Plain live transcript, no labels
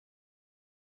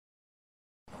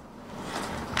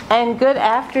And good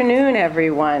afternoon,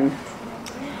 everyone.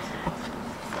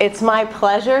 It's my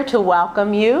pleasure to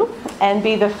welcome you and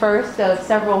be the first of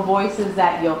several voices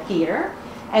that you'll hear,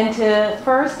 and to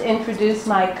first introduce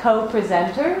my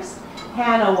co-presenters,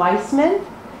 Hannah Weissman,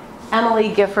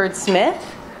 Emily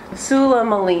Gifford-Smith, Sula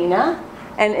Molina,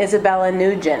 and Isabella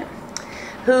Nugent,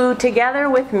 who together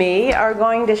with me are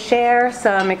going to share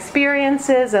some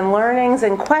experiences and learnings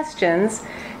and questions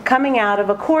coming out of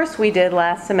a course we did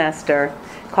last semester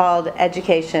called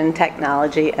Education,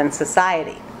 Technology, and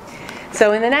Society.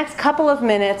 So in the next couple of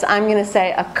minutes, I'm going to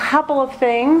say a couple of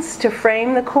things to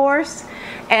frame the course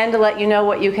and to let you know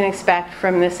what you can expect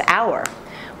from this hour,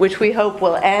 which we hope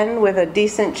will end with a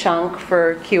decent chunk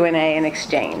for Q&A and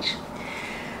exchange.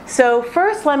 So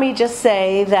first, let me just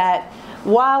say that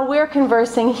while we're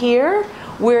conversing here,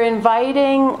 we're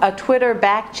inviting a Twitter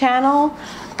back channel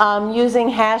using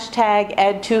hashtag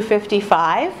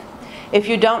ed255. If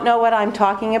you don't know what I'm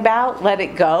talking about, let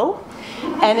it go.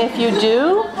 And if you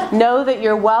do, know that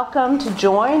you're welcome to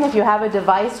join. If you have a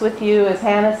device with you, as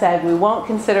Hannah said, we won't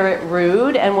consider it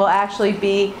rude, and we'll actually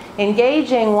be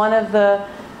engaging one of the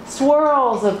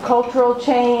swirls of cultural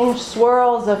change,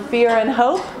 swirls of fear and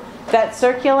hope that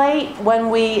circulate when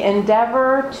we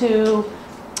endeavor to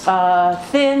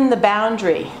thin the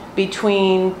boundary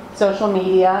between social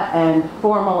media and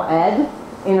formal ed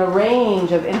in a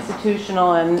range of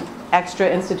institutional and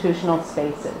extra-institutional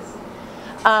spaces.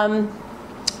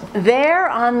 There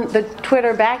on the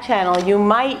Twitter back channel, you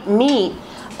might meet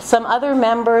some other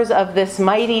members of this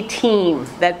mighty team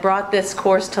that brought this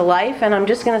course to life, and I'm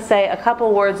just going to say a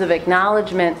couple words of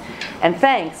acknowledgement and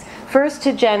thanks. First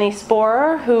to Jenny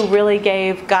Sporer, who really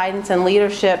gave guidance and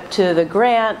leadership to the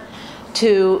grant,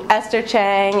 to Esther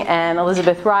Chang and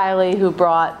Elizabeth Riley, who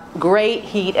brought great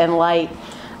heat and light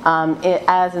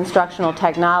as instructional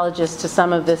technologists to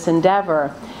some of this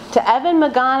endeavor. To Evan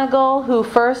McGonigal, who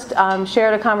first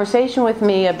shared a conversation with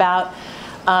me about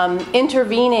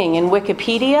intervening in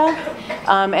Wikipedia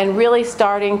and really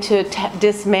starting to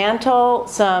dismantle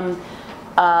some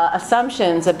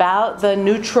assumptions about the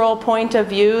neutral point of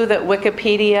view that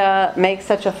Wikipedia makes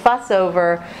such a fuss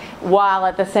over, while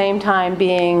at the same time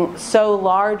being so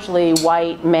largely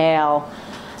white, male,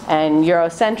 and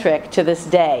Eurocentric to this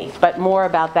day, but more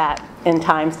about that in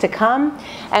times to come.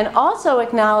 And also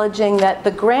acknowledging that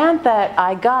the grant that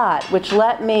I got, which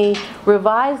let me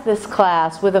revise this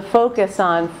class with a focus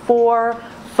on 4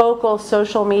 focal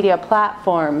social media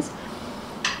platforms,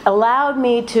 allowed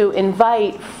me to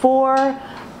invite 4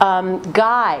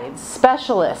 guides,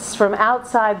 specialists from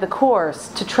outside the course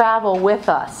to travel with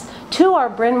us. 2 are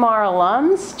Bryn Mawr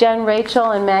alums, Jen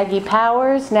Rachel and Maggie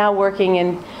Powers, now working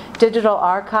in digital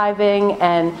archiving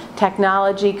and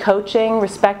technology coaching,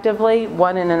 respectively,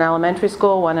 one in an elementary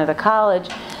school, one at a college.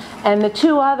 And the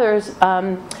 2 others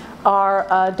are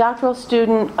a doctoral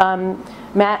student,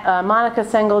 Monica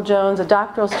Sengel-Jones, a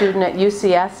doctoral student at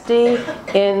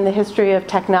UCSD in the history of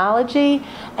technology,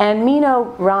 and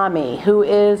Mino Rami, who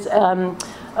is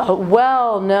a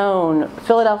well-known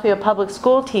Philadelphia public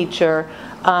school teacher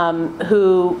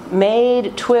who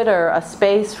made Twitter a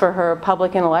space for her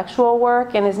public intellectual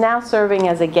work and is now serving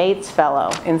as a Gates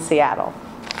Fellow in Seattle.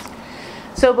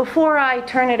 So before I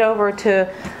turn it over to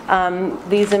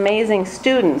these amazing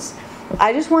students,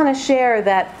 I just want to share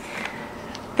that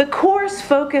the course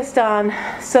focused on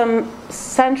some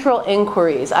central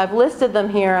inquiries. I've listed them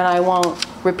here and I won't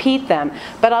repeat them,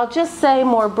 but I'll just say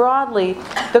more broadly,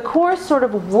 the course sort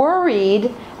of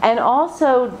worried and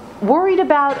also worried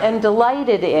about and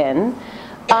delighted in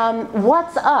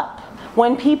what's up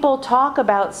when people talk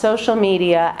about social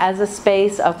media as a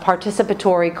space of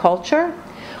participatory culture.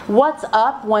 What's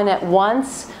up when at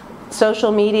once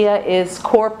social media is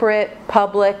corporate,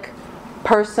 public,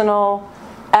 personal,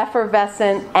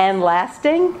 effervescent, and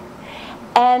lasting?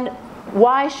 And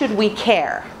why should we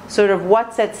care? Sort of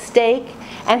what's at stake,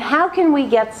 and how can we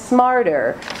get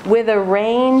smarter with a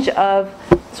range of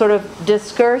sort of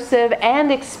discursive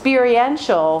and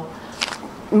experiential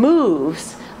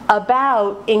moves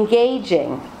about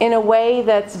engaging in a way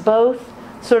that's both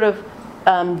sort of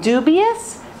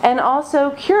dubious and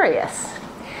also curious.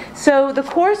 So the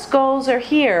course goals are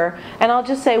here, and I'll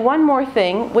just say one more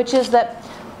thing, which is that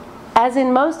as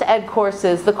in most ed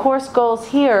courses, the course goals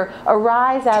here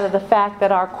arise out of the fact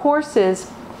that our courses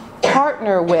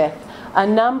partner with a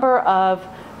number of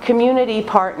community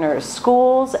partners,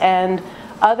 schools and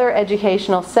other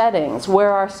educational settings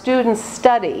where our students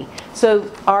study. So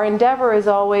our endeavor is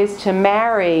always to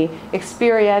marry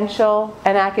experiential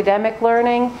and academic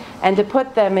learning and to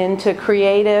put them into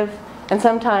creative and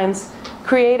sometimes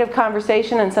creative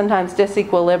conversation and sometimes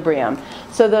disequilibrium.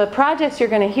 So the projects you're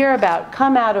going to hear about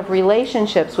come out of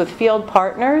relationships with field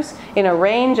partners in a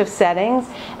range of settings,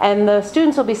 and the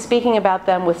students will be speaking about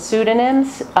them with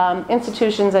pseudonyms,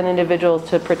 institutions and individuals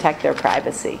to protect their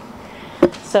privacy.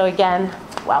 So again,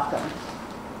 welcome.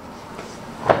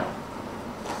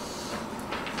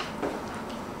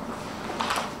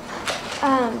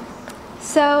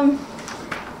 So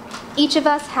each of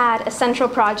us had a central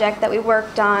project that we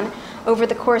worked on over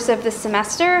the course of the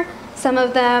semester. Some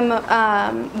of them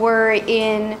were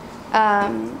in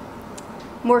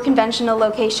more conventional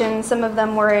locations. Some of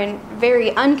them were in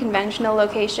very unconventional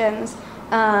locations.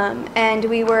 And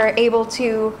we were able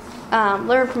to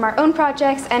learn from our own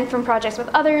projects and from projects with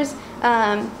others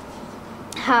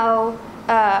how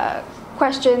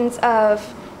questions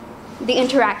of the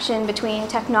interaction between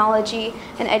technology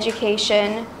and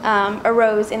education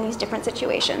arose in these different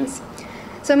situations.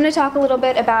 So I'm going to talk a little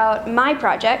bit about my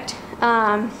project.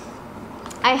 I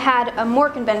had a more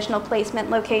conventional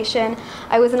placement location.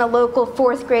 I was in a local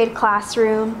 4th grade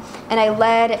classroom, and I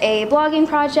led a blogging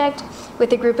project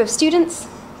with a group of students.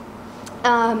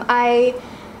 I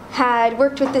had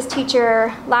worked with this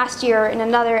teacher last year in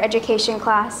another education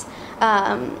class,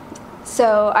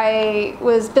 so I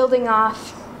was building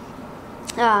off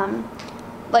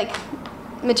like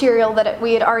material that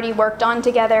we had already worked on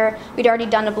together. We'd already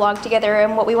done a blog together,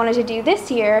 and what we wanted to do this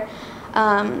year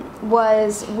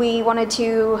was we wanted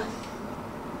to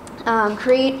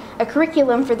create a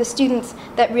curriculum for the students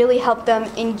that really helped them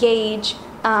engage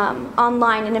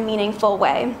online in a meaningful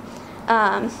way.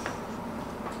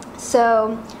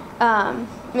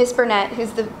 Ms. Burnett,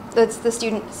 that's the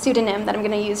pseudonym that I'm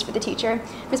going to use for the teacher.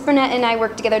 Ms. Burnett and I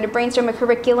worked together to brainstorm a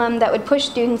curriculum that would push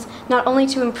students not only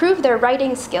to improve their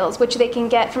writing skills, which they can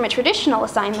get from a traditional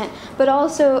assignment, but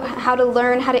also how to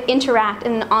learn how to interact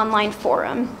in an online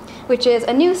forum, which is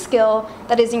a new skill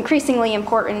that is increasingly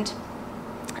important.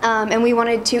 And we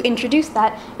wanted to introduce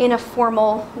that in a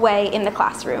formal way in the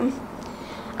classroom.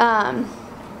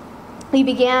 We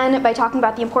began by talking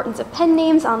about the importance of pen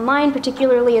names online,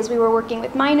 particularly as we were working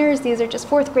with minors. These are just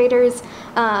 4th graders.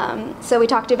 So we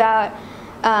talked about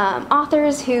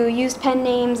authors who used pen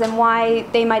names and why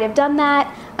they might have done that.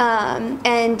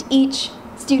 And each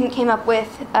student came up with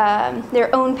their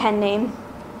own pen name.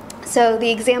 So the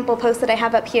example post that I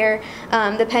have up here,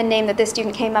 the pen name that this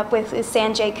student came up with is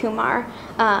Sanjay Kumar.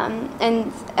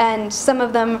 And some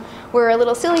of them were a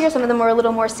little sillier, some of them were a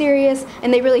little more serious,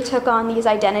 and they really took on these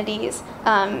identities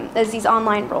as these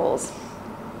online roles.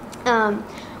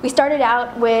 We started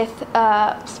out with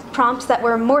prompts that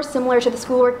were more similar to the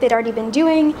schoolwork they'd already been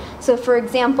doing. So for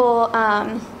example,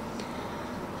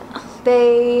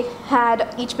 they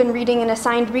had each been reading an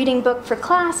assigned reading book for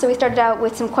class, so we started out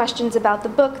with some questions about the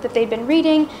book that they'd been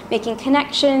reading, making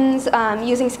connections,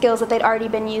 using skills that they'd already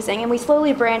been using, and we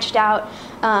slowly branched out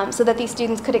so that these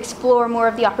students could explore more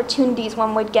of the opportunities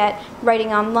one would get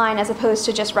writing online as opposed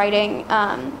to just writing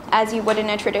as you would in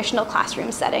a traditional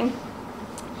classroom setting.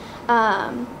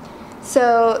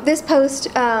 So this post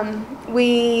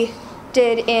we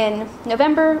did in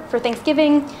November for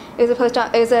Thanksgiving. It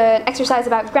was an exercise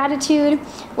about gratitude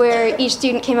where each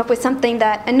student came up with something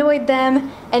that annoyed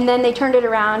them, and then they turned it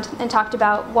around and talked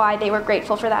about why they were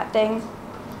grateful for that thing.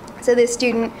 So this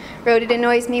student wrote, "It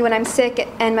annoys me when I'm sick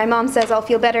and my mom says I'll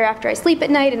feel better after I sleep at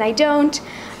night and I don't."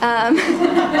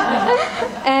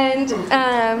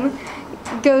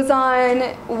 Goes on,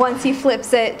 once he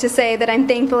flips it, to say that I'm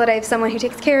thankful that I have someone who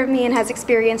takes care of me and has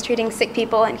experience treating sick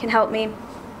people and can help me.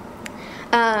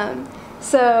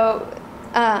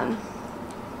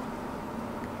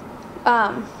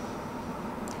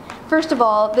 First of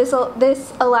all, this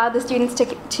allowed the students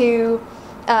to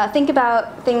think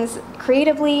about things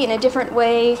creatively in a different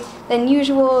way than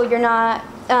usual.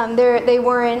 They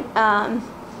weren't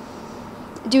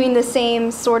doing the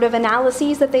same sort of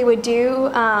analyses that they would do,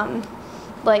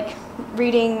 like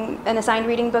reading an assigned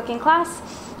reading book in class.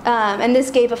 And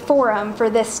this gave a forum for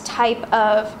this type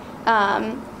of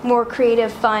more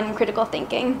creative, fun, critical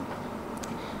thinking.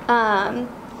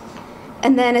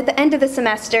 And then at the end of the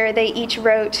semester, they each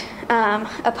wrote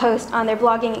a post on their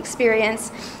blogging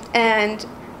experience, and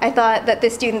I thought that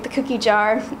this student, the cookie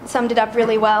jar, summed it up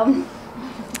really well.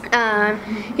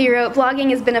 He wrote, "Blogging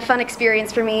has been a fun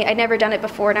experience for me. I'd never done it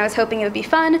before, and I was hoping it would be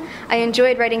fun. I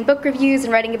enjoyed writing book reviews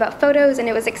and writing about photos, and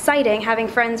it was exciting having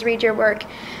friends read your work.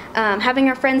 Having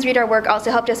our friends read our work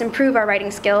also helped us improve our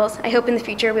writing skills. I hope in the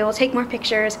future we will take more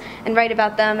pictures and write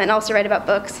about them and also write about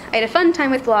books. I had a fun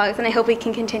time with blogs, and I hope we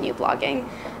can continue blogging."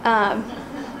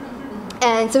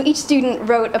 And so each student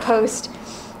wrote a post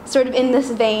sort of in this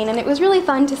vein, and it was really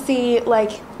fun to see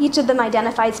like each of them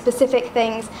identified specific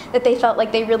things that they felt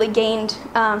like they really gained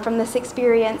from this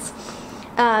experience.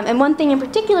 And one thing in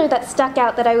particular that stuck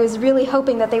out that I was really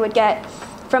hoping that they would get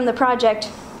from the project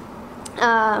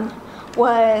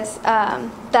was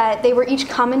that they were each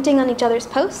commenting on each other's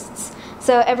posts.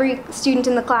 So every student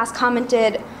in the class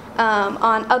commented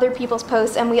on other people's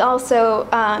posts, and we also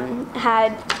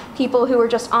had people who were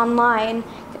just online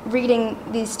reading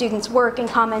these students' work and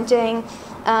commenting.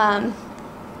 And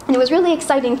it was really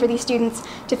exciting for these students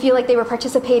to feel like they were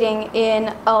participating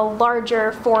in a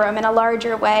larger forum in a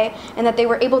larger way, and that they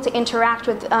were able to interact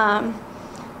with a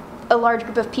large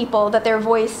group of people, that their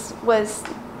voice was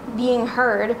being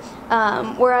heard.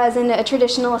 Whereas in a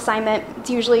traditional assignment, it's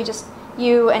usually just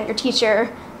you and your teacher.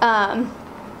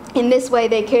 In this way,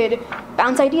 they could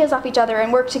bounce ideas off each other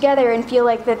and work together and feel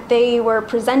like that they were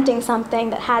presenting something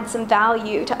that had some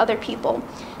value to other people.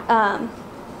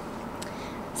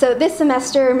 So this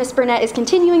semester, Ms. Burnett is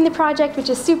continuing the project, which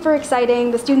is super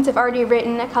exciting. The students have already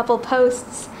written a couple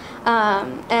posts,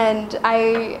 and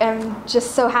I am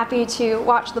just so happy to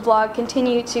watch the blog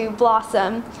continue to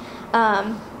blossom.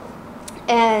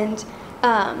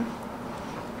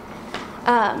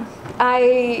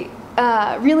 I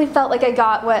really felt like I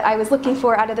got what I was looking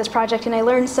for out of this project, and I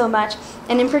learned so much.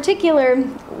 And in particular,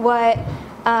 what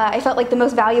I felt like the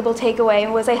most valuable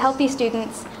takeaway was I helped these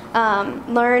students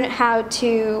learn how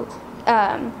to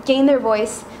gain their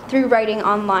voice through writing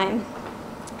online.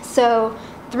 So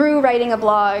through writing a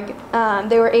blog,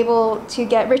 they were able to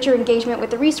get richer engagement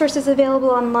with the resources available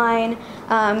online.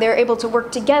 They were able to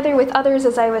work together with others,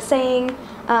 as I was saying.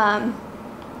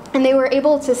 And they were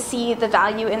able to see the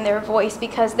value in their voice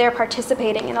because they're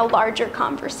participating in a larger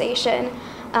conversation,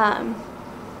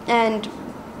 and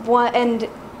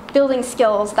building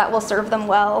skills that will serve them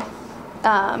well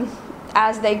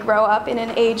as they grow up in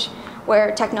an age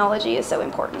where technology is so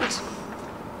important.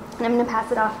 And I'm going to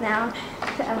pass it off now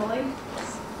to Emily.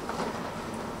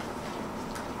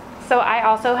 So I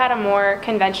also had a more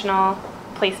conventional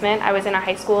placement. I was in a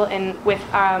high school with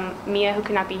Mia, who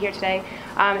could not be here today,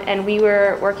 and we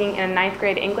were working in a 9th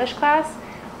grade English class,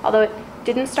 although it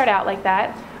didn't start out like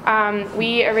that.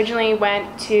 We originally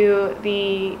went to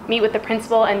meet with the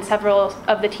principal and several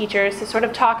of the teachers to sort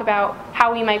of talk about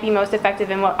how we might be most effective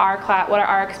and what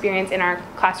our experience in our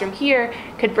classroom here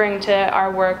could bring to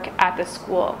our work at the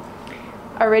school.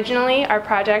 Originally, our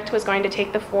project was going to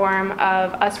take the form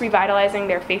of us revitalizing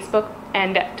their Facebook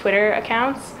and Twitter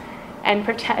accounts and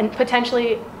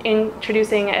potentially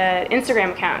introducing an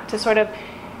Instagram account to sort of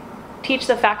teach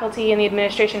the faculty and the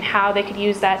administration how they could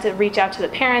use that to reach out to the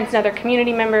parents and other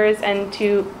community members and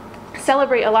to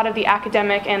celebrate a lot of the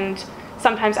academic and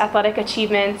sometimes athletic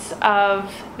achievements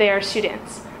of their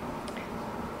students.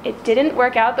 It didn't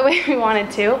work out the way we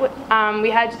wanted to. We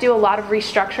had to do a lot of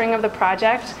restructuring of the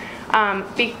project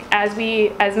as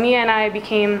Mia and I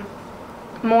became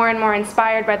more and more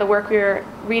inspired by the work we were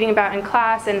reading about in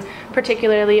class, and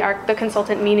particularly the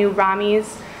consultant Minu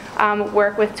Rami's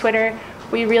work with Twitter.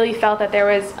 We really felt that there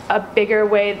was a bigger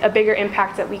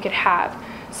impact that we could have.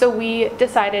 So we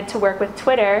decided to work with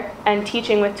Twitter and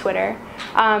teaching with Twitter.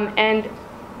 And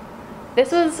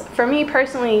this was, for me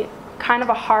personally, kind of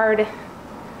a hard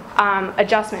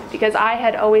adjustment, because I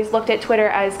had always looked at Twitter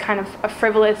as kind of a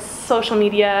frivolous social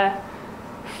media,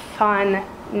 fun,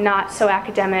 not so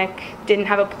academic, didn't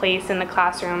have a place in the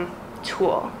classroom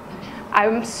tool.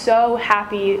 I'm so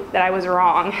happy that I was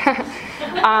wrong,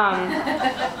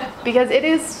 because it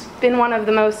has been one of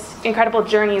the most incredible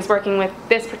journeys working with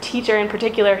this teacher in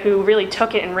particular, who really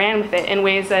took it and ran with it in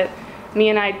ways that me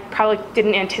and I probably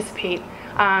didn't anticipate.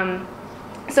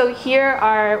 So here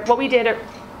are what we did.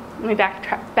 Let me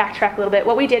backtrack a little bit.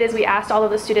 What we did is we asked all of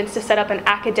the students to set up an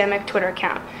academic Twitter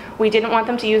account. We didn't want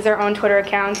them to use their own Twitter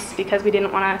accounts because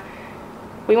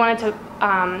we wanted to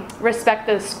respect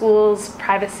the school's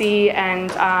privacy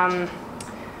and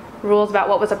rules about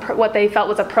what they felt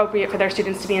was appropriate for their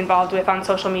students to be involved with on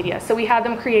social media. So we had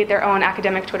them create their own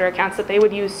academic Twitter accounts that they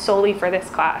would use solely for this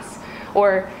class,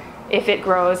 or if it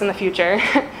grows in the future,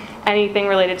 anything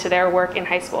related to their work in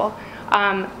high school.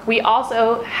 We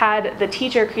also had the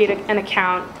teacher create an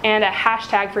account and a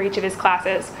hashtag for each of his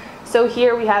classes. So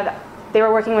here they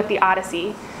were working with the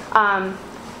Odyssey.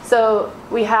 So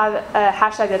we have a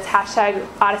hashtag that's hashtag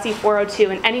Odyssey402,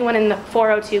 and anyone in the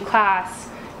 402 class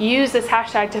used this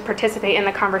hashtag to participate in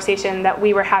the conversation that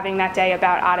we were having that day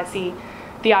about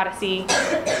the Odyssey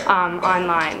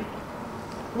online.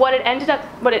 What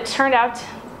it turned out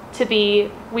to be,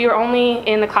 we were only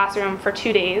in the classroom for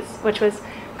 2 days, which was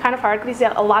kind of hard because we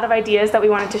had a lot of ideas that we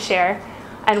wanted to share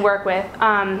and work with.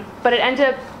 But it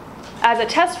ended up as a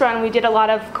test run, we did a lot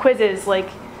of quizzes, like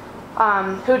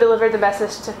who delivered the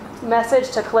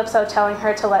message to Calypso telling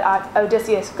her to let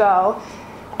Odysseus go.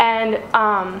 And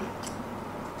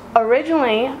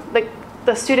originally,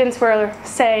 the students were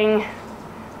saying,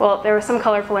 well, there was some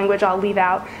colorful language I'll leave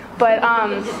out, but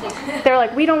they were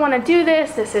like, we don't want to do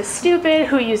this is stupid,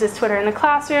 who uses Twitter in the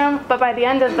classroom? But by the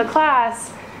end of the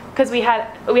class, because we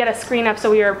had a screen up,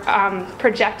 so we were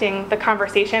projecting the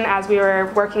conversation as we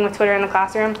were working with Twitter in the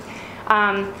classroom,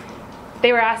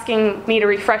 they were asking me to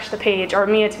refresh the page, or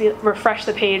Mia to refresh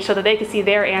the page so that they could see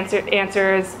their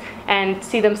answers and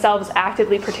see themselves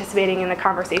actively participating in the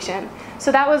conversation.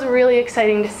 So that was really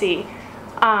exciting to see.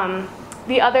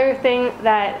 The other thing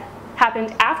that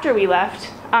happened after we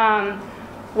left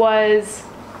was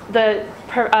the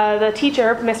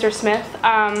teacher, Mr. Smith,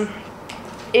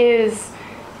 is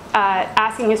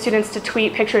asking his students to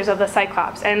tweet pictures of the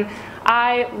Cyclops. And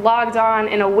I logged on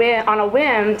on a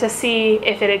whim to see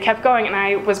if it had kept going, and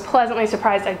I was pleasantly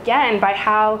surprised again by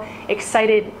how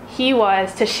excited he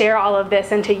was to share all of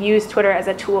this and to use Twitter as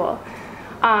a tool.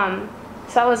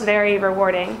 So that was very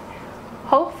rewarding.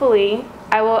 Hopefully,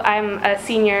 I'm a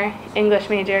senior English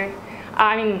major.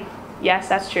 I mean, yes,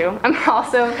 that's true. I'm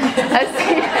also a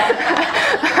senior.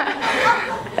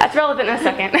 That's relevant in a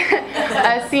second.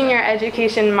 A senior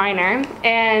education minor,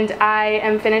 and I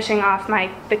am finishing off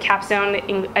the capstone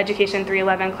Education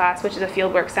 311 class, which is a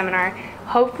fieldwork seminar,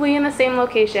 hopefully in the same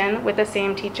location with the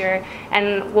same teacher,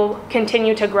 and we'll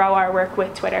continue to grow our work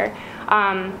with Twitter.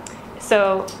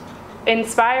 So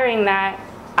inspiring that,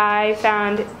 I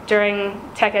found during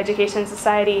Tech Education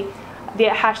Society the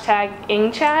hashtag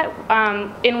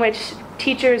IngChat, in which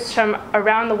teachers from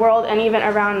around the world and even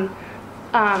around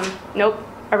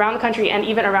the country and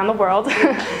even around the world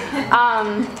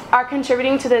are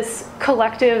contributing to this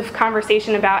collective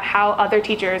conversation about how other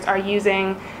teachers are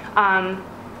using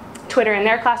Twitter in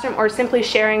their classroom, or simply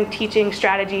sharing teaching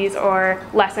strategies or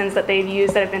lessons that they've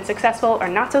used that have been successful or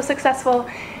not so successful.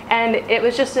 And it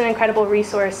was just an incredible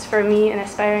resource for me, an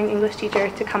aspiring English teacher,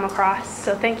 to come across.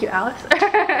 So thank you, Alice.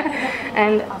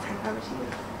 And I'll turn it over to you.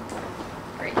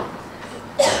 Great.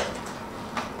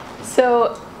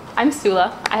 So I'm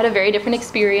Sula. I had a very different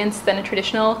experience than a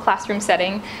traditional classroom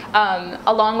setting.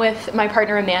 Along with my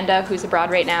partner Amanda, who's abroad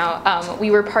right now,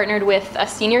 we were partnered with a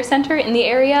senior center in the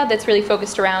area that's really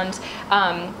focused around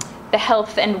the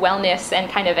health and wellness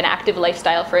and kind of an active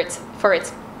lifestyle for its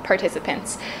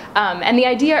participants. And the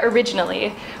idea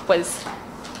originally was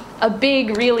a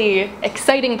big, really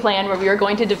exciting plan where we were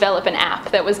going to develop an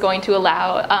app that was going to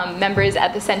allow members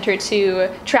at the center to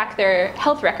track their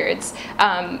health records,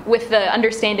 with the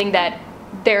understanding that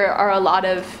there are a lot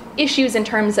of issues in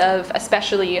terms of,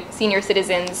 especially senior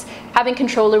citizens, having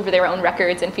control over their own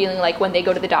records and feeling like when they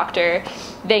go to the doctor,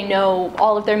 they know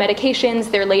all of their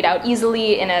medications, they're laid out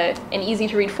easily in an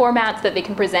easy-to-read format so that they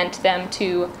can present them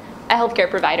to a healthcare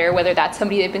provider, whether that's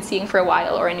somebody they've been seeing for a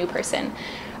while or a new person.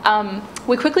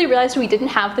 We quickly realized we didn't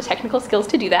have the technical skills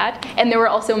to do that, and there were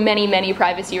also many, many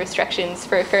privacy restrictions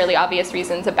for fairly obvious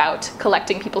reasons about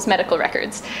collecting people's medical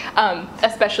records,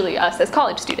 especially us as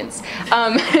college students.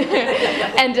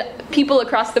 And people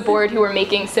across the board who were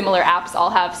making similar apps all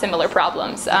have similar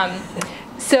problems.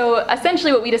 So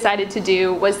essentially what we decided to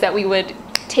do was that we would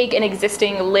take an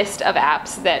existing list of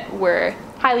apps that were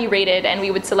highly rated, and we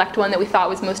would select one that we thought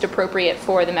was most appropriate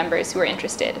for the members who were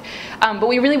interested. But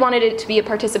we really wanted it to be a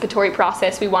participatory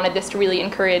process. We wanted this to really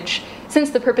encourage, since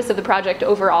the purpose of the project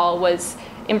overall was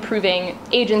improving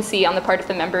agency on the part of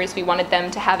the members, we wanted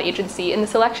them to have agency in the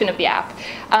selection of the app.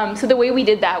 So the way we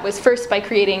did that was first by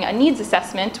creating a needs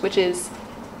assessment, which is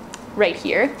right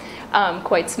here.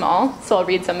 Quite small, so I'll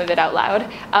read some of it out loud.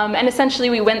 And essentially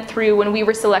we went through, when we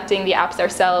were selecting the apps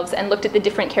ourselves, and looked at the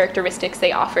different characteristics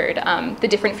they offered, the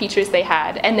different features they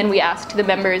had, and then we asked the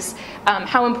members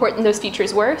how important those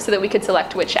features were so that we could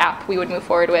select which app we would move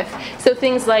forward with. So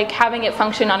things like having it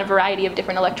function on a variety of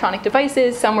different electronic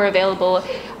devices. Some were available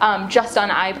just on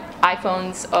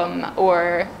iPhones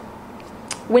or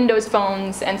Windows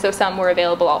phones, and so some were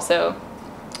available also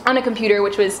on a computer,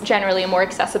 which was generally a more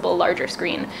accessible, larger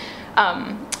screen.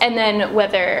 And then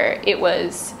whether it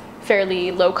was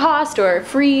fairly low cost or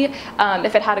free,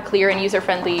 if it had a clear and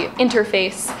user-friendly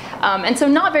interface. And so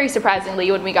not very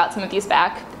surprisingly, when we got some of these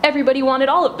back, everybody wanted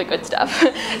all of the good stuff.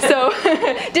 So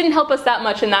didn't help us that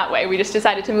much in that way. We just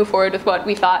decided to move forward with what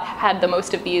we thought had the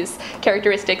most of these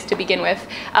characteristics to begin with.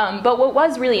 But what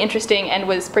was really interesting and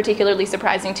was particularly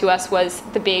surprising to us was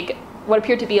what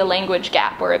appeared to be a language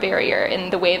gap or a barrier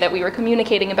in the way that we were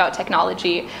communicating about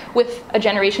technology with a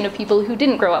generation of people who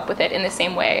didn't grow up with it in the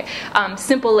same way.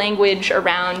 Simple language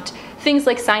around things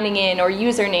like signing in or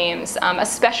usernames,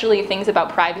 especially things about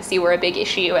privacy, were a big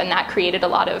issue, and that created a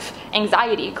lot of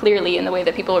anxiety, clearly, in the way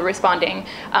that people were responding,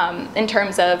 in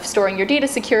terms of storing your data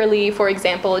securely, for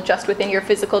example, just within your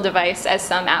physical device, as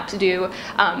some apps do,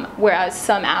 whereas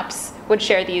some apps would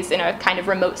share these in a kind of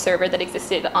remote server that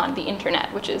existed on the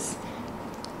internet, which is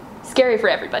scary for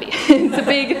everybody. It's a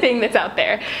big thing that's out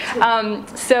there.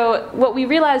 So what we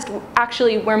realized,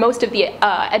 actually, where most of the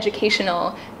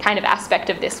educational kind of aspect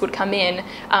of this would come in,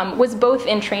 was both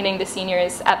in training the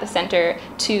seniors at the center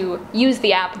to use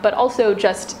the app, but also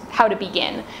just how to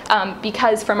begin.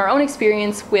 Because from our own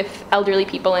experience with elderly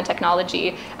people and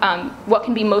technology, what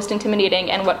can be most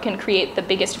intimidating and what can create the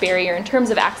biggest barrier in terms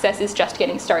of access is just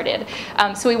getting started.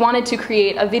 So we wanted to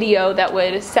create a video that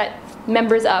would set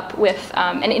members up with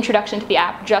an introduction to the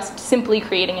app, just simply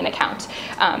creating an account.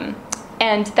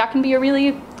 And that can be a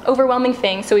really overwhelming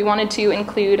thing, so we wanted to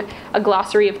include a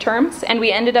glossary of terms, and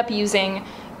we ended up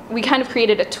we kind of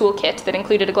created a toolkit that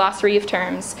included a glossary of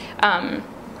terms,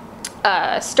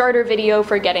 a starter video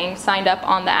for getting signed up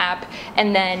on the app,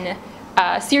 and then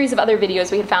a series of other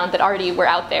videos we had found that already were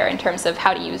out there in terms of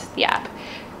how to use the app.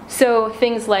 So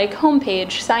things like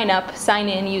homepage, sign up, sign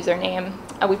in, username,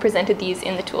 we presented these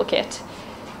in the toolkit.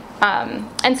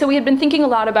 And so we had been thinking a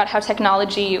lot about how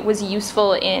technology was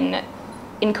useful in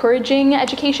encouraging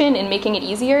education and making it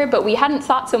easier, but we hadn't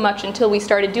thought so much until we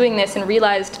started doing this and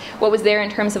realized what was there in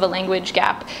terms of a language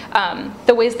gap,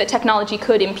 the ways that technology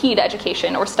could impede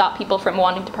education or stop people from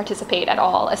wanting to participate at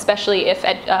all, especially if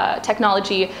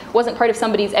technology wasn't part of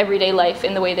somebody's everyday life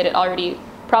in the way that it already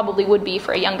probably would be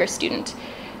for a younger student.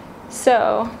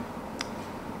 So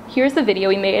here's the video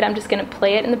we made. I'm just going to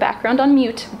play it in the background on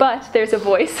mute, but there's a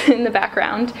voice in the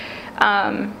background.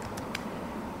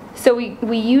 So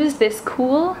we used this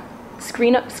cool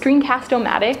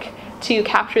Screencast-O-Matic to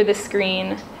capture the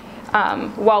screen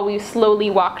while we slowly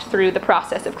walked through the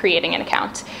process of creating an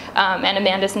account. And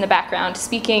Amanda's in the background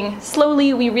speaking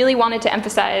slowly. We really wanted to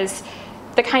emphasize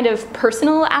the kind of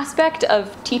personal aspect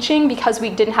of teaching, because we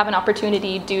didn't have an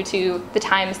opportunity due to the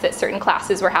times that certain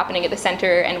classes were happening at the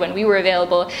center and when we were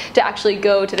available to actually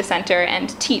go to the center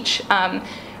and teach.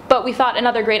 But we thought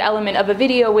another great element of a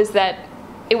video was that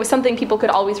it was something people could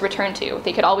always return to.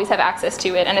 They could always have access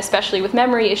to it, and especially with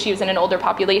memory issues in an older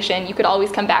population, you could always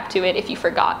come back to it if you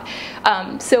forgot.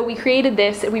 So we created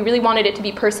this. We really wanted it to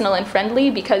be personal and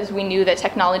friendly, because we knew that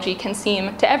technology can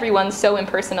seem to everyone so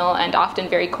impersonal and often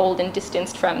very cold and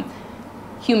distanced from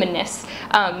humanness.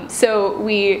 So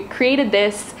we created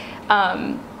this.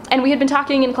 And we had been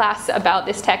talking in class about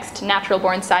this text, Natural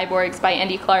Born Cyborgs by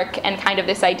Andy Clark, and kind of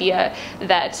this idea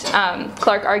that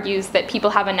Clark argues that people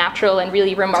have a natural and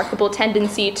really remarkable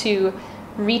tendency to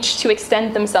reach to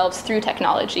extend themselves through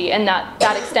technology, and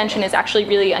that extension is actually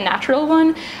really a natural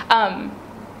one,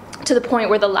 to the point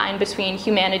where the line between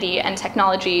humanity and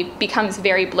technology becomes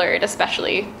very blurred,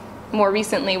 especially more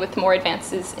recently with more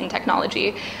advances in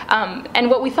technology. And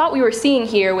what we thought we were seeing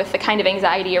here with the kind of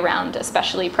anxiety around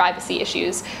especially privacy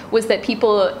issues was that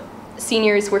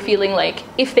seniors were feeling like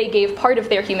if they gave part of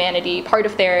their humanity, part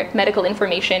of their medical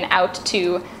information out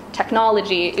to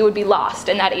technology, it would be lost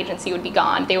and that agency would be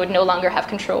gone. They would no longer have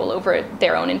control over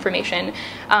their own information.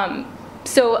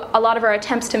 So a lot of our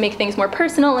attempts to make things more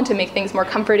personal and to make things more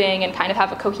comforting and kind of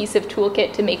have a cohesive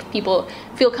toolkit to make people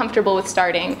feel comfortable with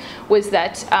starting was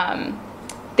that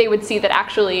they would see that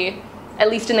actually,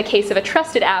 at least in the case of a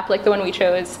trusted app like the one we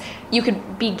chose, you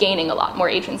could be gaining a lot more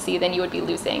agency than you would be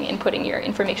losing in putting your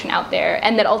information out there,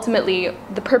 and that ultimately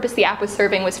the purpose the app was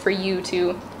serving was for you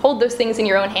to hold those things in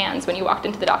your own hands when you walked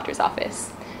into the doctor's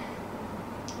office.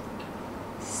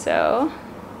 So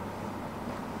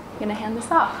I'm gonna hand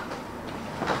this off.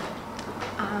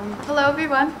 Hello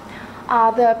everyone.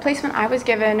 The placement I was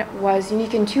given was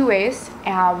unique in two ways.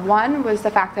 One was the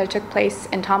fact that it took place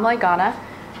in Tamale, Ghana,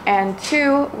 and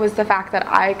two was the fact that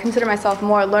I consider myself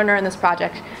more a learner in this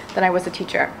project than I was a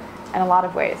teacher in a lot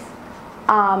of ways.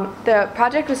 The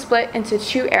project was split into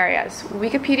two areas,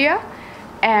 Wikipedia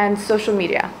and social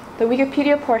media. The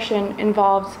Wikipedia portion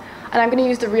involved, and I'm going to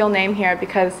use the real name here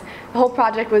because the whole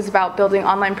project was about building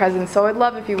online presence, so I'd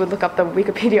love if you would look up the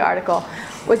Wikipedia article,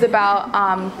 was about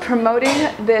promoting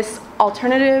this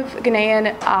alternative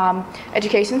Ghanaian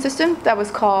education system that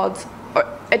was called,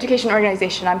 education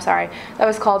organization, I'm sorry, that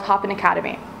was called Hopin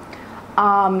Academy.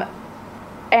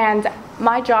 And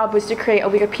my job was to create a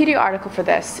Wikipedia article for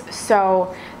this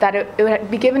so that it would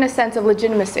be given a sense of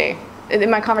legitimacy. In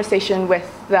my conversation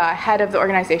with the head of the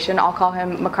organization, I'll call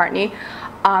him McCartney,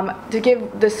 to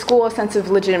give the school a sense of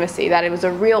legitimacy, that it was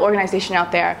a real organization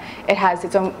out there. It has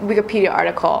its own Wikipedia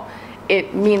article.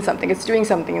 It means something. It's doing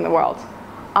something in the world.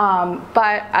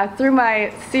 But through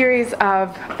my series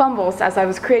of fumbles as I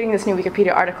was creating this new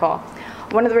Wikipedia article,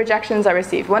 one of the rejections I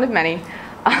received, one of many,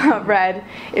 read,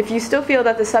 "If you still feel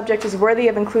that the subject is worthy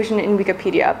of inclusion in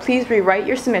Wikipedia, please rewrite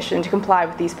your submission to comply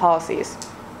with these policies."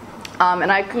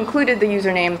 And I concluded the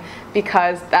username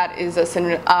because that is a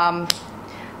pseudonym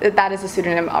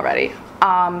already.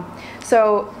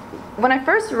 So when I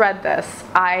first read this,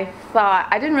 I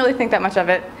didn't really think that much of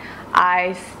it.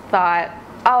 I thought,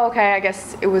 oh, okay, I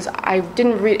guess it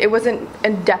wasn't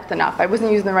in depth enough. I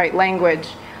wasn't using the right language.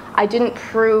 I didn't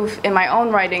prove in my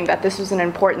own writing that this was an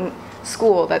important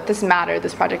school, that this mattered,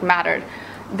 this project mattered.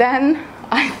 Then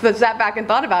I sat back and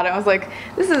thought about it. I was like,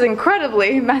 this is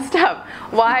incredibly messed up.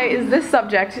 Why is this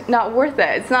subject not worth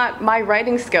it? It's not my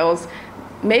writing skills.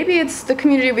 Maybe it's the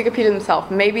community of Wikipedia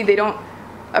themselves. Maybe they don't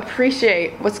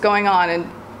appreciate what's going on and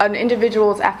an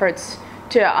individual's efforts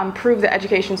to improve the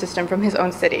education system from his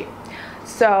own city.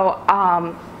 So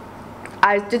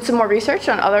I did some more research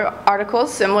on other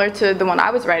articles similar to the one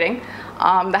I was writing.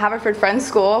 The Haverford Friends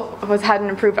School had an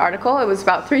improved article. It was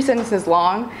about 3 sentences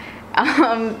long.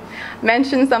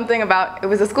 Mentioned something about, it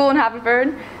was a school in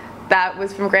Haverford that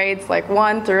was from grades like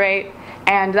 1 through 8,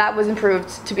 and that was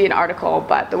improved to be an article,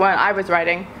 but the one I was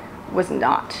writing was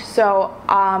not. So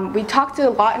we talked a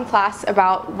lot in class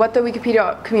about what the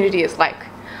Wikipedia community is like.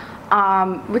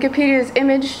 Wikipedia's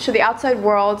image to the outside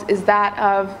world is that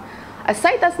of a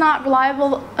site that's not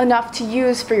reliable enough to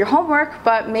use for your homework,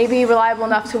 but maybe reliable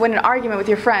enough to win an argument with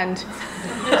your friend,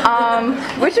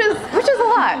 which is a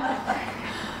lot.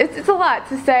 It's a lot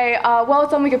to say, well,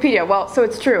 it's on Wikipedia. Well, so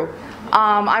it's true.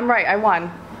 I'm right, I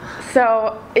won.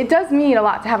 So it does mean a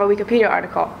lot to have a Wikipedia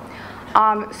article.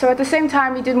 So at the same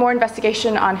time, we did more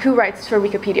investigation on who writes for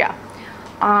Wikipedia.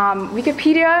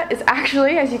 Wikipedia is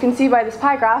actually, as you can see by this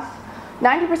pie graph,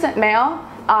 90% male,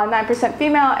 9%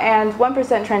 female, and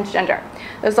 1% transgender.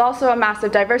 There's also a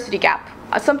massive diversity gap,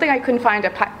 something I couldn't find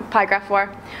a pie graph for,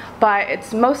 but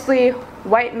it's mostly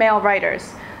white male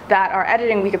writers that are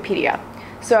editing Wikipedia.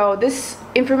 So this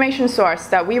information source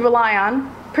that we rely on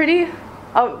in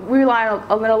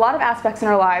a lot of aspects in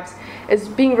our lives is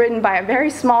being written by a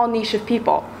very small niche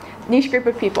group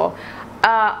of people.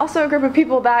 Also a group of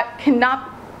people that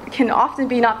can often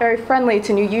be not very friendly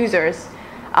to new users,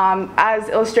 as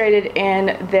illustrated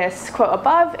in this quote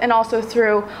above, and also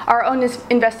through our own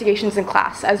investigations in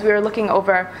class as we were looking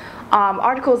over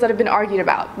articles that have been argued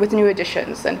about with new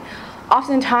editions. And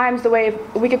oftentimes the way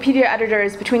Wikipedia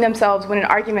editors between themselves win an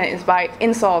argument is by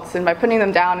insults and by putting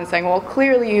them down and saying, well,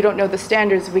 clearly you don't know the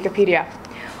standards of Wikipedia.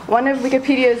 One of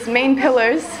Wikipedia's main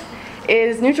pillars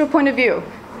is neutral point of view.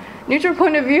 Neutral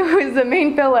point of view is the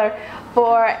main pillar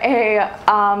for a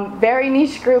very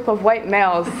niche group of white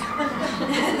males.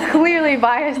 Clearly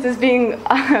bias is being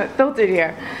filtered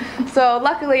here. So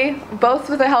luckily, both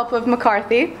with the help of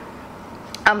McCartney,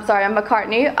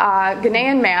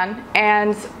 Ghanaian man,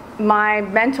 and my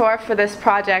mentor for this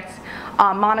project,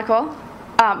 Monica,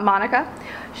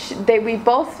 we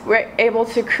both were able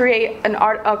to create an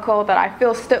article that I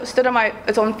feel stood on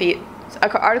its own feet. It's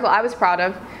an article I was proud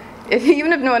of.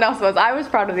 Even if no one else was, I was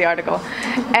proud of the article.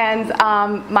 And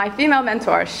my female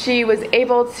mentor, she was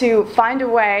able to find a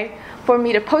way for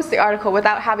me to post the article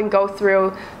without having to go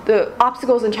through the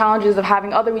obstacles and challenges of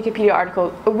having other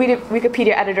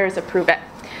Wikipedia editors approve it.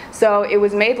 So it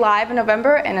was made live in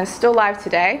November and is still live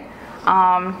today.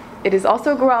 It is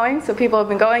also growing, so people have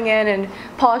been going in and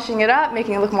polishing it up,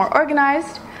 making it look more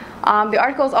organized. The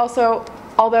article is also,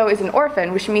 although is an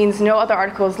orphan, which means no other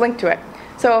article is linked to it.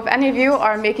 So if any of you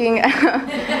are making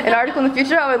an article in the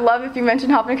future, I would love if you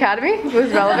mentioned Hoffman Academy, if it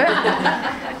was relevant.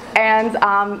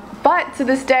 And, but to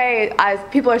this day, as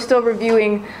people are still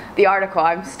reviewing the article,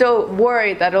 I'm still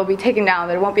worried that it'll be taken down,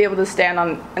 that it won't be able to stand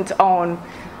on its own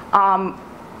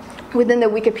within the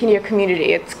Wikipedia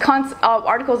community.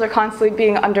 Articles are constantly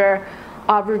being under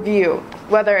review,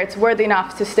 whether it's worthy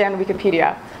enough to stand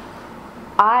Wikipedia.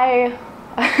 I,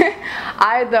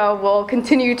 though, will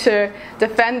continue to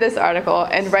defend this article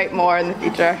and write more in the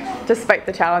future, despite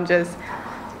the challenges.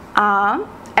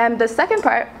 And the second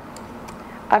part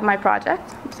of my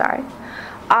project,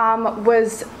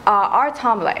 was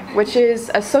R-Tomley, which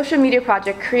is a social media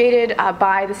project created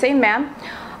by the same man,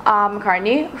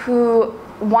 McCartney, who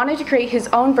wanted to create his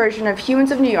own version of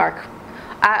Humans of New York,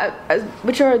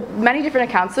 which are many different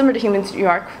accounts similar to Humans of New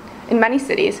York in many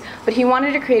cities, but he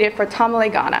wanted to create it for Tamale,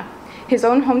 Ghana, his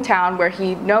own hometown where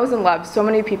he knows and loves so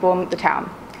many people in the town.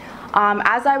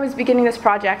 As I was beginning this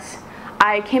project,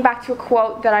 I came back to a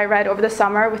quote that I read over the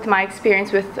summer with my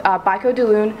experience with Baiko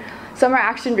DeLune Summer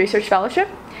Action Research Fellowship.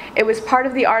 It was part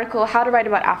of the article, How to Write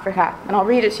About Africa, and I'll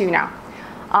read it to you now.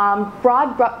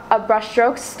 Broad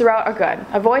brushstrokes throughout are good.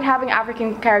 Avoid having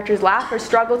African characters laugh or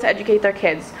struggle to educate their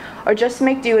kids, or just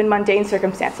make do in mundane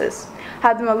circumstances.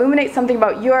 Have them illuminate something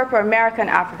about Europe or America and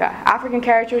Africa. African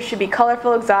characters should be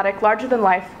colorful, exotic, larger than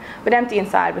life, but empty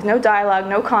inside, with no dialogue,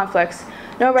 no conflicts,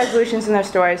 no resolutions in their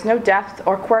stories, no depth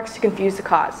or quirks to confuse the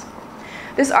cause.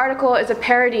 This article is a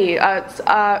parody,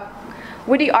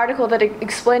 witty article that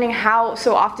explaining how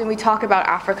so often we talk about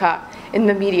Africa in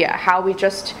the media, how we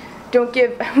just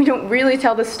we don't really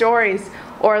tell the stories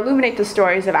or illuminate the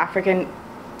stories of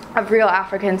real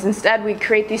Africans. Instead, we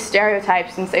create these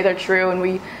stereotypes and say they're true, and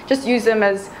we just use them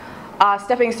as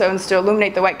stepping stones to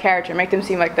illuminate the white character, make them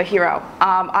seem like the hero.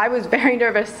 I was very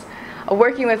nervous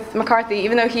working with McCarthy,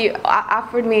 even though he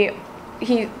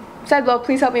said, well,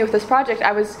 please help me with this project.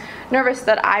 I was nervous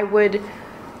that I would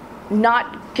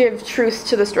not give truth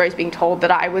to the stories being told,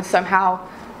 that I would somehow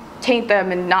taint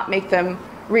them and not make them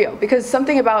real. Because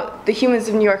something about the Humans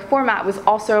of New York format was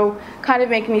also kind of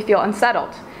making me feel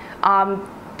unsettled.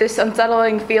 This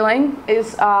unsettling feeling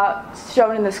is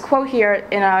shown in this quote here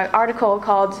in an article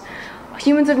called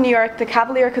Humans of New York, the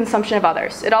Cavalier Consumption of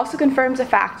Others. It also confirms a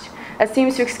fact that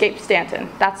seems to escape Stanton,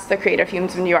 that's the creator of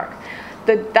Humans of New York,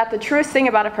 that the truest thing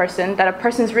about a person, that a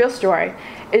person's real story,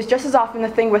 is just as often the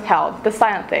thing withheld, the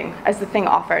silent thing, as the thing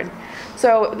offered.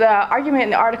 So the argument in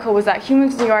the article was that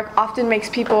Humans of New York often makes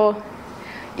people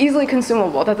easily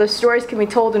consumable, that the stories can be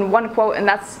told in one quote, and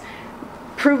that's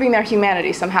proving their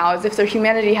humanity somehow, as if their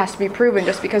humanity has to be proven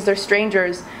just because they're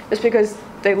strangers, just because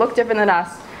they look different than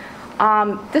us.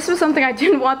 This was something I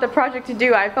didn't want the project to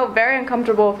do. I felt very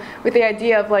uncomfortable with the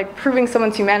idea of like proving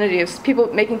someone's humanity,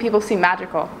 of making people seem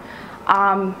magical.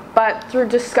 But through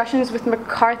discussions with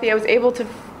McCarthy, I was able to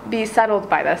be settled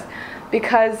by this,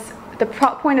 because the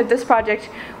point of this project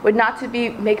would not to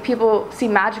make people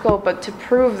seem magical, but to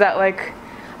prove that like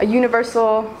a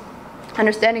universal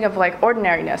understanding of like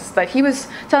ordinariness. That he was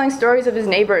telling stories of his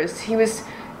neighbors. He was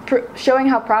showing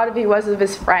how proud he was of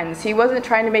his friends. He wasn't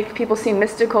trying to make people seem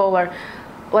mystical or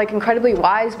like incredibly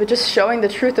wise, but just showing the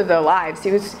truth of their lives.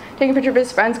 He was taking a picture of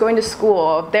his friends going to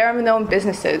school, their own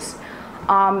businesses,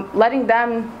 letting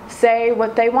them say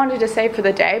what they wanted to say for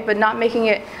the day, but not making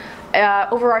it an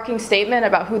overarching statement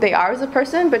about who they are as a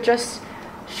person, but just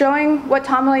showing what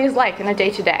Tomaley is like in a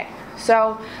day-to-day.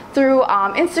 So through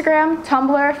Instagram,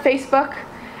 Tumblr, Facebook,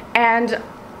 and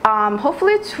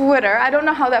hopefully Twitter. I don't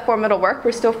know how that format will work.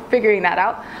 We're still figuring that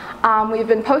out. We've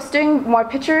been posting more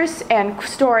pictures and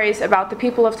stories about the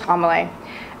people of Tomaley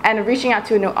and reaching out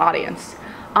to a new audience.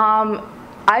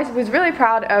 I was really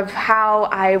proud of how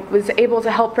I was able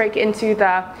to help break into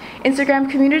the Instagram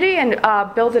community and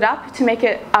build it up to make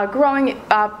it a growing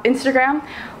Instagram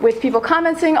with people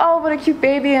commenting, oh, what a cute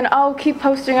baby, and oh, keep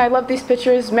posting, I love these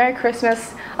pictures, Merry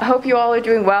Christmas, I hope you all are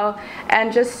doing well,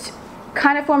 and just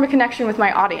kind of form a connection with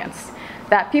my audience.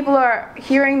 That people are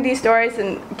hearing these stories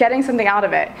and getting something out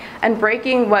of it, and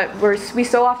breaking what we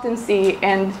so often see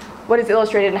in what is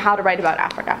illustrated in How to Write About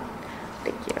Africa.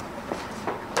 Thank you.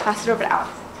 Pass it over to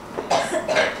Alex.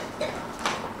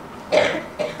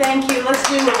 Thank you. Let's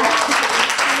do it.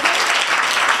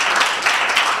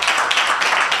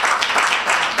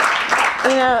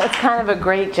 You know, it's kind of a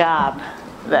great job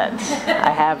that I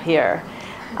have here.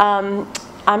 I'm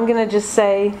going to just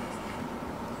say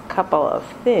a couple of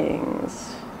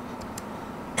things.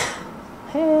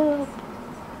 Help.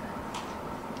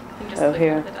 You just Oh, click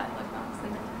here. on the dialog box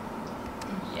and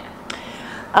then,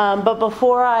 yeah. But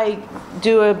before I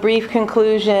do a brief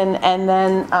conclusion and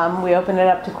then we open it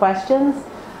up to questions,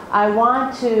 I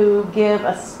want to give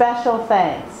a special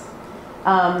thanks,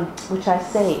 which I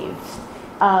saved,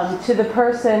 to the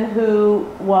person who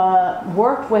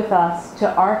worked with us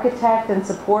to architect and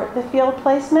support the field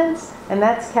placements, and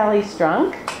that's Kelly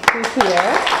Strunk, who's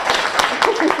here.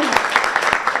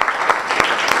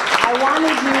 I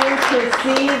wanted you to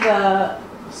see the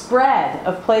spread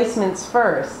of placements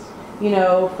first. You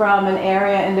know, from an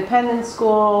area independent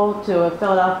school to a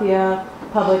Philadelphia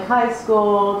public high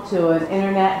school to an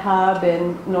internet hub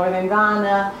in northern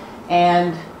Ghana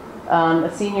and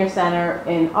a senior center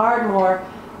in Ardmore.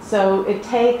 So it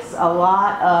takes a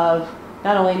lot of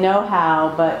not only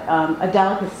know-how but a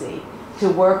delicacy to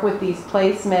work with these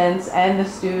placements and the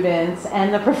students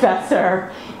and the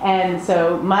professor, and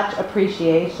so much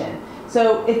appreciation.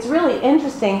 So it's really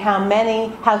interesting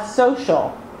how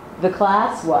social the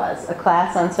class was, a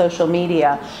class on social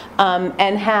media,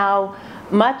 and how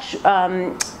much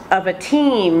of a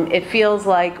team it feels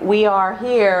like we are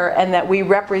here and that we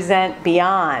represent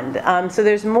beyond. So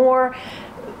there's more,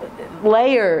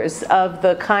 layers of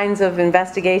the kinds of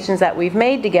investigations that we've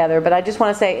made together, but I just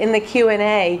want to say in the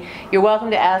Q&A, you're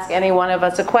welcome to ask any one of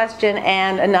us a question,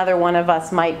 and another one of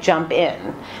us might jump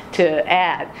in to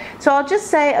add. So I'll just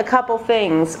say a couple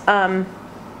things.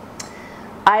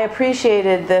 I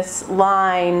appreciated this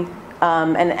line,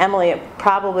 and Emily, it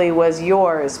probably was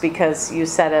yours because you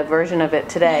said a version of it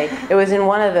today. It was in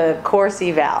one of the course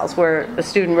evals where a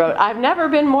student wrote, "I've never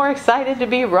been more excited to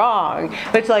be wrong,"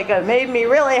 which made me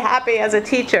really happy as a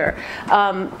teacher.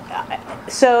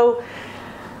 So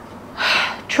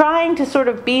trying to sort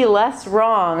of be less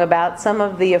wrong about some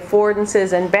of the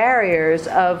affordances and barriers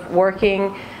of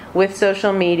working with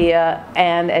social media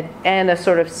and a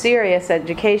sort of serious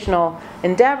educational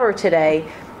endeavor today.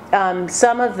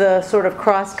 Some of the sort of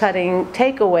cross-cutting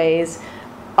takeaways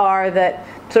are that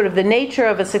sort of the nature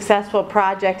of a successful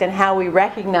project and how we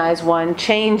recognize one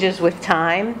changes with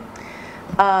time.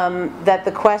 That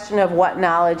the question of what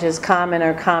knowledge is common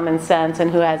or common sense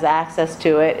and who has access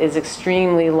to it is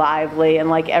extremely lively and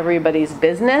like everybody's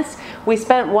business. We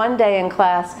spent one day in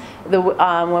class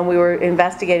when we were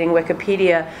investigating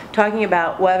Wikipedia talking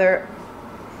about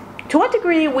to what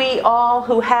degree we all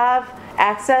who have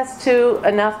access to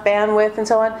enough bandwidth and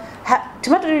so on,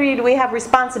 to what degree do we have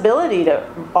responsibility to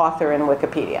author in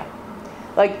Wikipedia?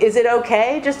 Like, is it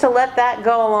okay just to let that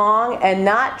go along and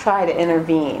not try to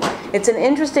intervene? It's an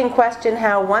interesting question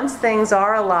how once things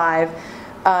are alive,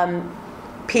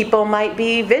 people might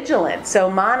be vigilant. So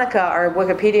Monica, our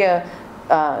Wikipedia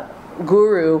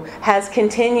guru, has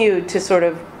continued to sort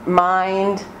of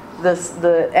mind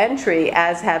the entry,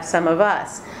 as have some of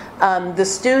us. The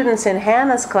students in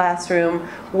Hannah's classroom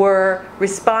were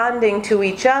responding to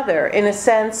each other in a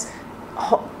sense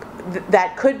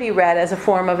that could be read as a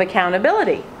form of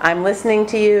accountability. I'm listening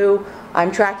to you,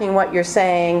 I'm tracking what you're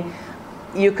saying.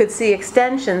 You could see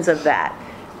extensions of that.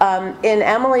 In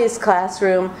Emily's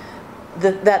classroom,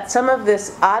 that some of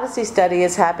this Odyssey study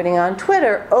is happening on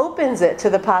Twitter opens it to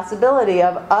the possibility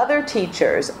of other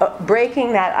teachers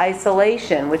breaking that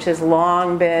isolation, which has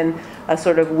long been a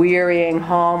sort of wearying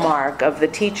hallmark of the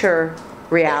teacher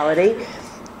reality,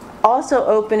 also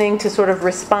opening to sort of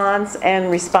response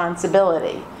and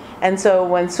responsibility. And so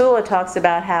when Sula talks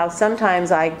about how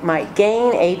sometimes I might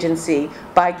gain agency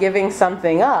by giving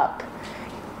something up,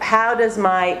 how does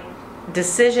my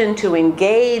decision to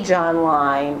engage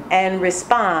online and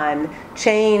respond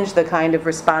change the kind of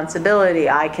responsibility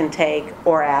I can take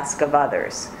or ask of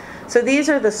others? So these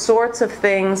are the sorts of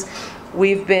things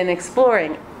we've been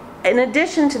exploring. In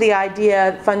addition to the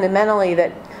idea fundamentally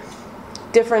that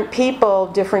different people,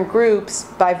 different groups,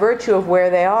 by virtue of where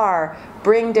they are,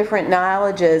 bring different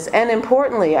knowledges and,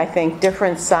 importantly, I think,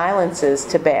 different silences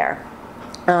to bear.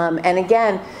 And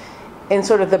again, in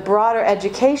sort of the broader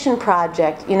education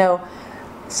project,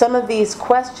 some of these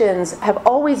questions have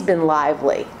always been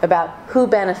lively about who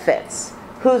benefits,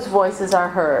 whose voices are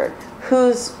heard,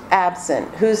 who's absent,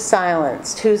 who's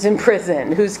silenced, who's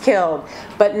imprisoned, who's killed.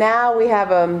 But now we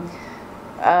have a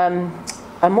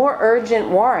more urgent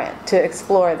warrant to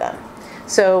explore them.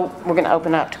 So we're going to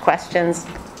open up to questions.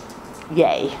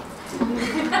 Yay.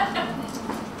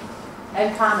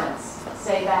 And comments,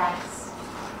 say backs.